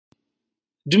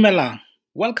Dumelang,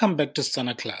 welcome back to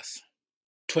Tswana Class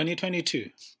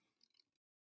 2022.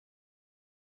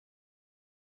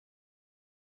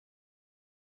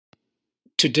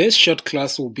 Today's short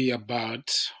class will be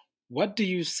about what do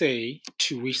you say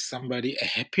to wish somebody a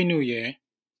Happy New Year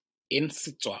in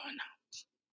Setswana.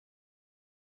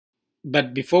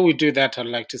 But before we do that, I'd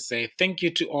like to say thank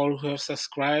you to all who have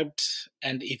subscribed.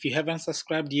 And if you haven't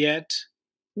subscribed yet,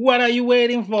 what are you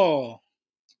waiting for?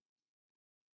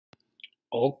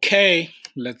 Okay,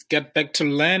 let's get back to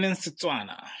learning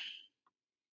Setswana.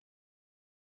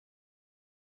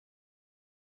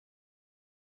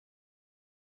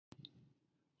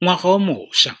 Ngwaga o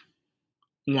mošwa.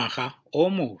 Ngwaga o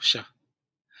mošwa.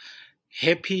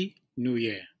 Happy New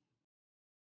Year.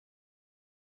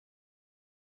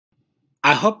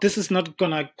 I hope this is not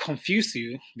gonna confuse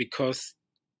you because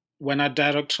when I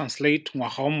direct translate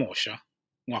ngwaga o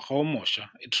mošwa,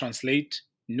 it translates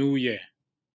New Year.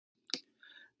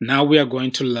 Now we are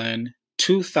going to learn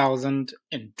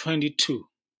 2022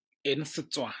 in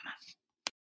Setswana.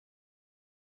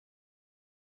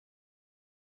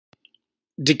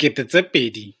 Dikete tse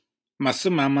pedi,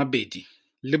 masome a mabedi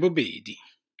le bobedi.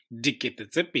 Dikete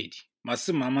tse pedi,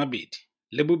 masome a mabedi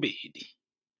le bobedi.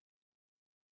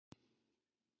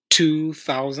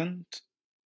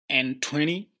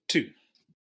 2022.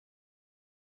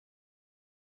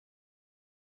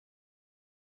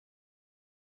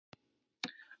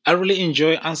 I really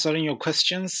enjoy answering your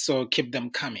questions, so keep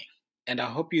them coming. And I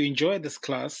hope you enjoy this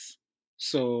class.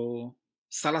 So,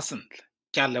 Salasant,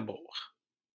 Kyalebo.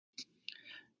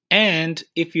 And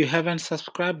if you haven't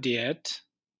subscribed yet,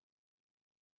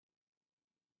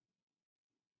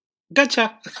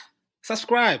 gotcha!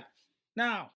 Subscribe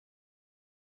now.